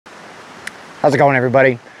How's it going,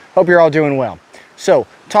 everybody? Hope you're all doing well. So,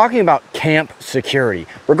 talking about camp security,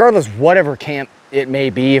 regardless whatever camp it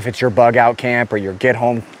may be, if it's your bug out camp or your get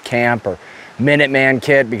home camp or Minuteman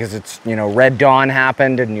kit because it's, Red Dawn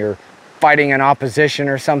happened and you're fighting an opposition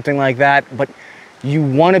or something like that, but you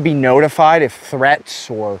want to be notified if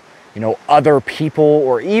threats or other people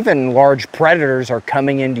or even large predators are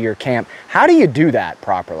coming into your camp. How do you do that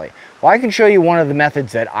properly? Well, I can show you one of the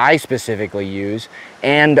methods that I specifically use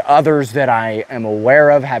and others that I am aware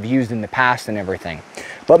of, have used in the past and everything.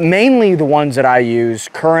 But mainly the ones that I use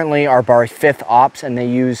currently are by 5th Ops, and they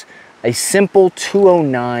use a simple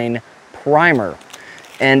 209 primer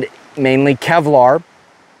and mainly Kevlar.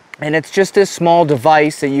 And it's just this small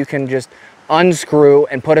device that you can just unscrew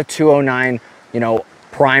and put a 209,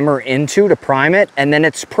 primer into to prime it, and then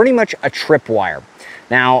it's pretty much a tripwire.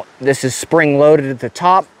 Now, this is spring loaded at the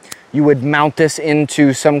top. You would mount this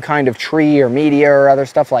into some kind of tree or media or other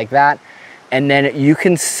stuff like that, and then you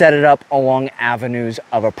can set it up along avenues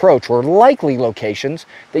of approach or likely locations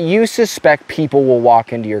that you suspect people will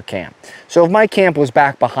walk into your camp. So if my camp was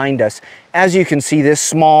back behind us, as you can see, this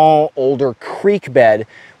small older creek bed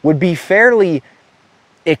would be fairly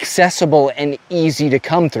accessible and easy to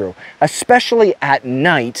come through, especially at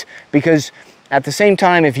night, because at the same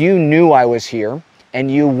time, if you knew I was here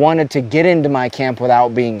and you wanted to get into my camp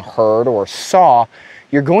without being heard or saw,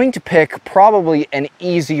 you're going to pick probably an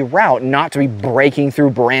easy route, not to be breaking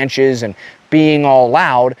through branches and being all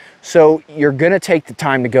loud. So you're going to take the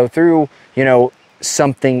time to go through,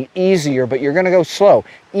 something easier, but you're going to go slow.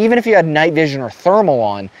 Even if you had night vision or thermal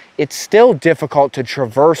on, it's still difficult to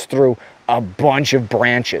traverse through a bunch of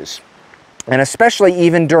branches. And especially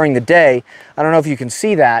even during the day, I don't know if you can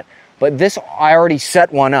see that, but this, I already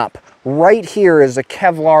set one up. Right here is a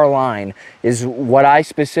Kevlar line, is what I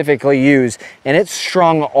specifically use, and it's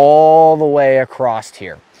strung all the way across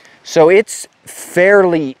here. So it's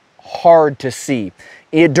fairly hard to see.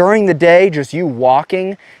 During the day, just you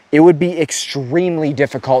walking, it would be extremely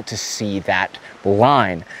difficult to see that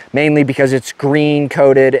line, mainly because it's green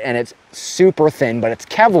coated and it's super thin, but it's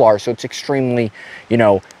Kevlar, so it's extremely,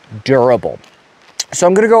 durable. So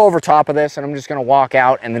I'm going to go over top of this, and I'm just going to walk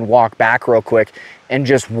out and then walk back real quick and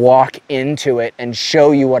just walk into it and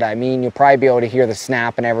show you what I mean. You'll probably be able to hear the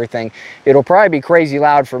snap and everything. It'll probably be crazy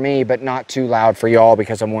loud for me, but not too loud for y'all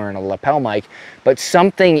because I'm wearing a lapel mic, but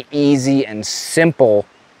something easy and simple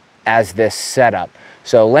as this setup.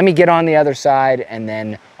 So let me get on the other side, and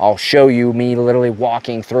then I'll show you me literally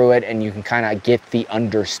walking through it, and you can kind of get the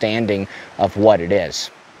understanding of what it is.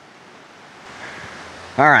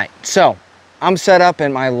 All right, so I'm set up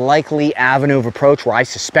in my likely avenue of approach where I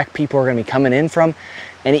suspect people are going to be coming in from.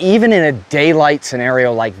 And even in a daylight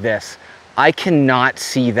scenario like this, I cannot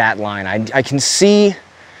see that line. I can see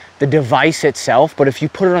the device itself, but if you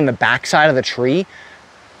put it on the back side of the tree,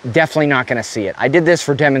 definitely not going to see it. I did this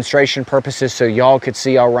for demonstration purposes so y'all could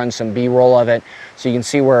see. I'll run some B-roll of it so you can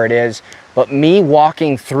see where it is. But me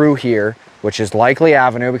walking through here, which is likely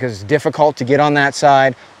avenue because it's difficult to get on that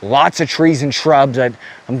side, lots of trees and shrubs, I'm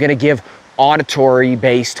going to give auditory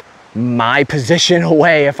based my position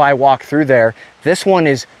away if I walk through there. This one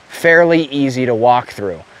is fairly easy to walk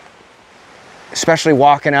through, especially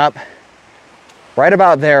walking up right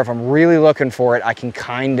about there. If I'm really looking for it, I can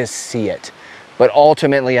kind of see it, but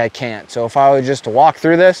ultimately I can't. So if I were just to walk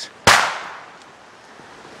through this,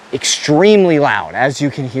 extremely loud, as you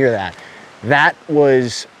can hear that. That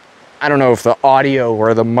was, I don't know if the audio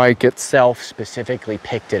or the mic itself specifically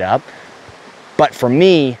picked it up, but for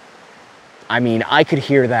me, I mean, I could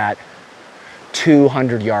hear that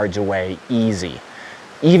 200 yards away, easy.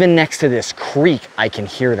 Even next to this creek, I can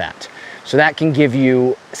hear that. So that can give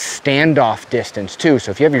you standoff distance too.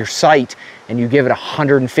 So if you have your sight and you give it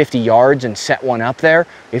 150 yards and set one up there,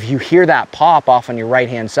 if you hear that pop off on your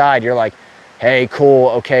right-hand side, you're like, hey, cool,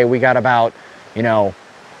 okay, we got about, I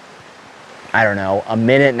don't know, a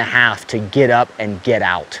minute and a half to get up and get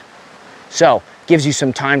out. So gives you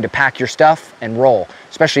some time to pack your stuff and roll,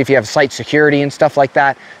 especially if you have site security and stuff like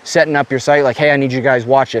that. Setting up your site, like, hey, I need you guys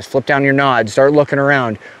watch this. Flip down your nod, start looking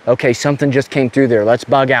around. Okay, something just came through there. Let's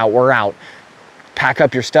bug out, we're out. Pack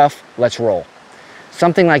up your stuff, let's roll.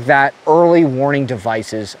 Something like that. Early warning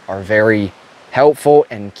devices are very helpful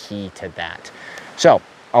and key to that. So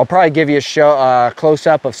I'll probably give you a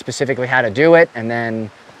close-up of specifically how to do it, and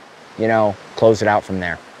then, close it out from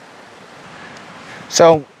there.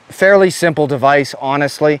 So fairly simple device,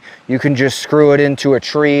 honestly. You can just screw it into a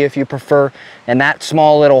tree if you prefer, and that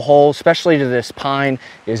small little hole, especially to this pine,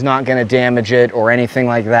 is not going to damage it or anything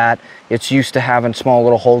like that. It's used to having small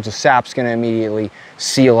little holes. The sap's going to immediately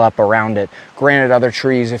seal up around it. Granted, other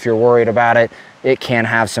trees, if you're worried about it, it can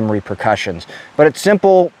have some repercussions. But it's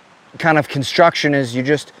simple kind of construction is you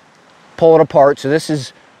just pull it apart. So this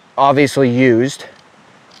is obviously used,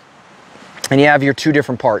 and you have your two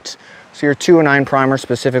different parts. So your 209 primer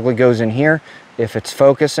specifically goes in here if it's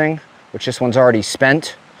focusing, which this one's already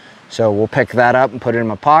spent. So we'll pick that up and put it in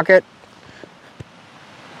my pocket.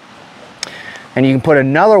 And you can put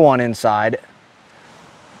another one inside,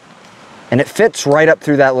 and it fits right up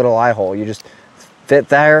through that little eye hole. You just fit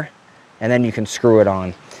there, and then you can screw it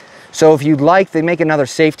on. So if you'd like, they make another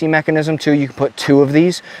safety mechanism too. You can put two of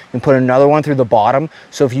these and put another one through the bottom.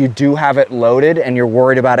 So if you do have it loaded and you're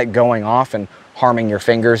worried about it going off and harming your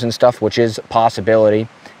fingers and stuff, which is a possibility,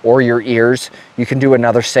 or your ears, you can do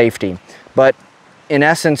another safety. But in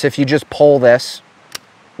essence, if you just pull this,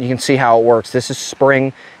 you can see how it works. This is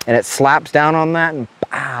spring, and it slaps down on that and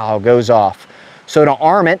pow, goes off. So to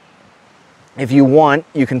arm it, if you want,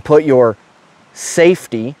 you can put your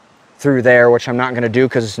safety through there, which I'm not going to do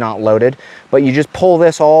because it's not loaded, but you just pull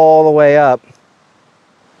this all the way up,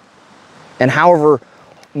 and however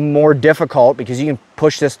more difficult, because you can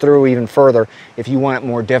push this through even further, if you want it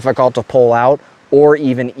more difficult to pull out or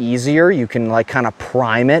even easier, you can like kind of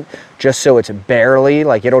prime it just so it's barely,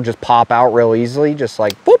 like it'll just pop out real easily, just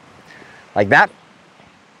like whoop, like that.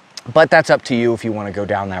 But that's up to you if you want to go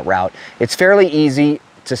down that route. It's fairly easy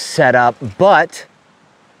to set up, but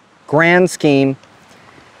grand scheme,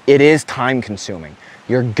 it is time consuming.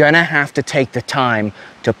 You're gonna have to take the time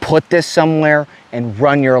to put this somewhere and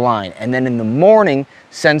run your line. And then in the morning,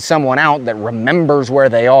 send someone out that remembers where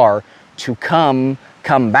they are to come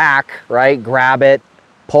back, right? Grab it,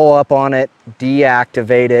 pull up on it,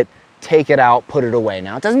 deactivate it, take it out, put it away.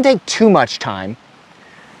 Now, it doesn't take too much time,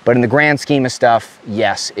 but in the grand scheme of stuff,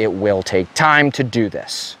 yes, it will take time to do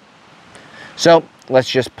this. So let's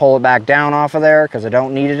just pull it back down off of there because I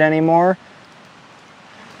don't need it anymore.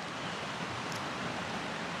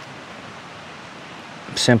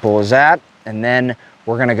 Simple as that. And then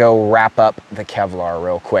we're gonna go wrap up the Kevlar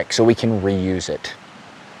real quick so we can reuse it.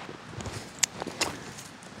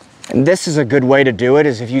 And this is a good way to do it,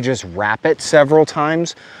 is if you just wrap it several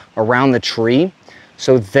times around the tree,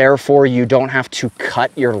 so therefore you don't have to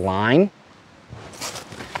cut your line,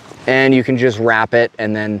 and you can just wrap it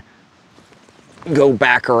and then go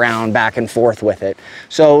back around, back and forth with it.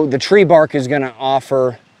 So the tree bark is gonna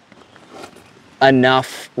offer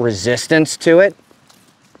enough resistance to it.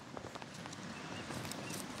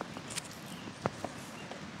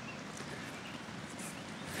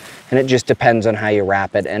 And it just depends on how you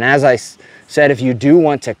wrap it. And as I said, if you do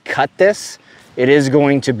want to cut this, it is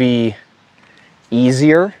going to be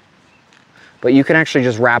easier, but you can actually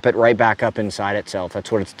just wrap it right back up inside itself. That's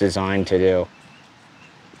what it's designed to do.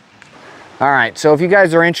 All right, so if you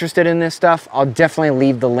guys are interested in this stuff, I'll definitely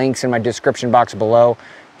leave the links in my description box below.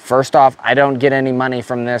 First off, I don't get any money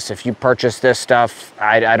from this. If you purchase this stuff,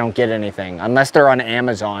 I don't get anything. Unless they're on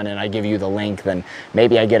Amazon and I give you the link, then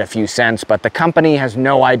maybe I get a few cents. But the company has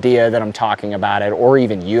no idea that I'm talking about it or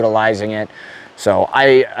even utilizing it. So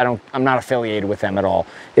I'm not affiliated with them at all.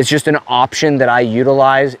 It's just an option that I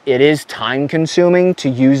utilize. It is time consuming to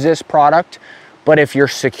use this product, but if your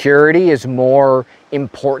security is more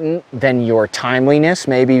important than your timeliness,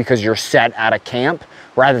 maybe because you're set at a camp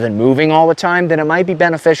rather than moving all the time, then it might be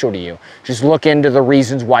beneficial to you. Just look into the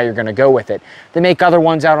reasons why you're gonna go with it. They make other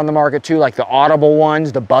ones out on the market too, like the Audible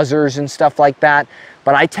ones, the buzzers and stuff like that.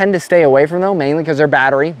 But I tend to stay away from them, mainly because their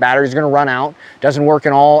battery's gonna run out, doesn't work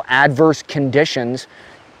in all adverse conditions,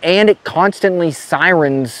 and it constantly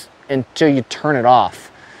sirens until you turn it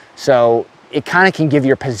off. So it kind of can give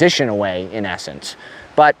your position away in essence.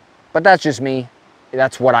 But that's just me.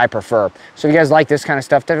 That's what I prefer. So if you guys like this kind of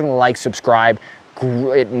stuff, definitely like, subscribe.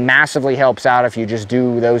 It massively helps out if you just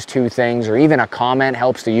do those two things, or even a comment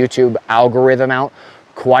helps the YouTube algorithm out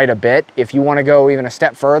quite a bit. If you want to go even a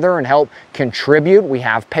step further and help contribute, we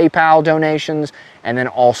have PayPal donations, and then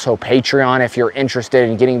also Patreon if you're interested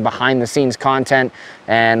in getting behind the scenes content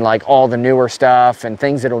and like all the newer stuff and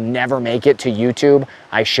things that'll never make it to YouTube.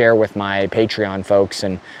 I share with my Patreon folks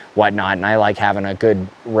and whatnot, and I like having a good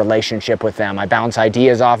relationship with them. I bounce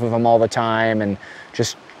ideas off of them all the time and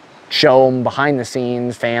just show them behind the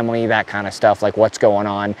scenes, family, that kind of stuff, like what's going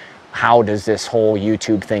on, how does this whole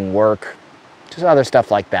YouTube thing work, just other stuff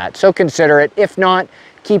like that. So consider it. If not,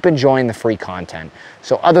 keep enjoying the free content.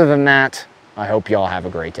 So other than that, I hope you all have a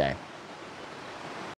great day.